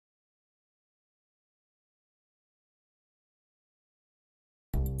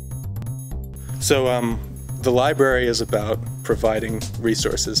So the library is about providing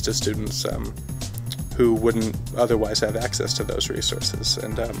resources to students who wouldn't otherwise have access to those resources.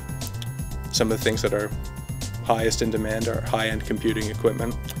 And some of the things that are highest in demand are high-end computing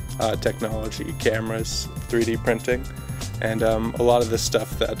equipment, technology, cameras, 3D printing, and a lot of this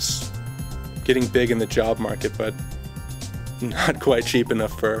stuff that's getting big in the job market but not quite cheap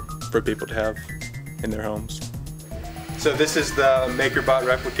enough for people to have in their homes. So this is the Makerbot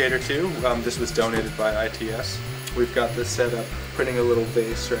Replicator 2. This was donated by ITS. We've got this set up, printing a little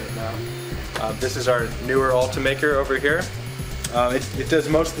vase right now. This is our newer Ultimaker over here. It does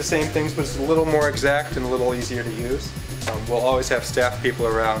most of the same things, but it's a little more exact and a little easier to use. We'll always have staff people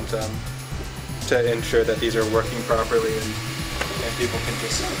around to ensure that these are working properly, and people can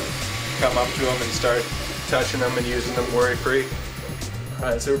just come up to them and start touching them and using them worry-free.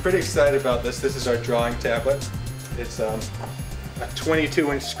 Alright, so we're pretty excited about this. This is our drawing tablet. It's a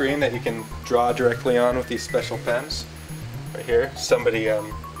 22-inch screen that you can draw directly on with these special pens. Right here, somebody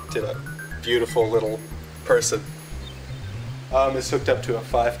did a beautiful little person. It's hooked up to a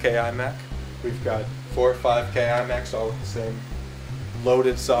 5K iMac. We've got 4 5K iMacs, all with the same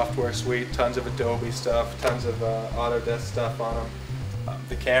loaded software suite, tons of Adobe stuff, tons of Autodesk stuff on them.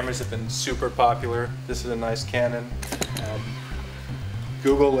 The cameras have been super popular. This is a nice Canon.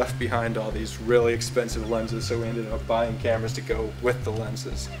 Google left behind all these really expensive lenses, so we ended up buying cameras to go with the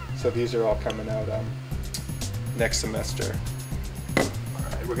lenses. So these are all coming out next semester.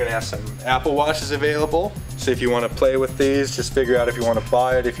 Alright, we're going to have some Apple Watches available. So if you want to play with these, just figure out if you want to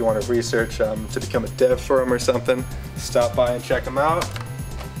buy it, if you want to research to become a dev for them or something, stop by and check them out.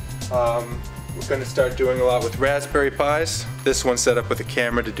 We're going to start doing a lot with Raspberry Pis. This one's set up with a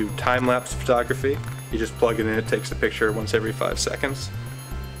camera to do time-lapse photography. You just plug it in, it takes a picture once every 5 seconds.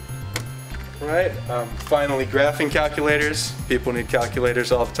 Right, finally graphing calculators. People need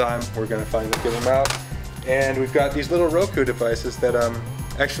calculators all the time. We're going to finally give them out. And we've got these little Roku devices that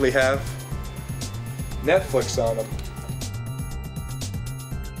actually have Netflix on them.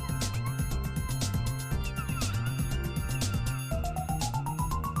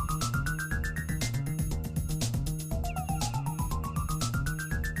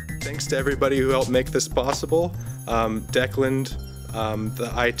 Thanks to everybody who helped make this possible. Declan,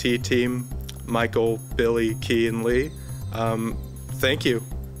 the IT team, Michael, Billy, Key, and Lee. Thank you.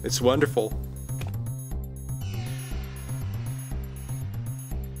 It's wonderful.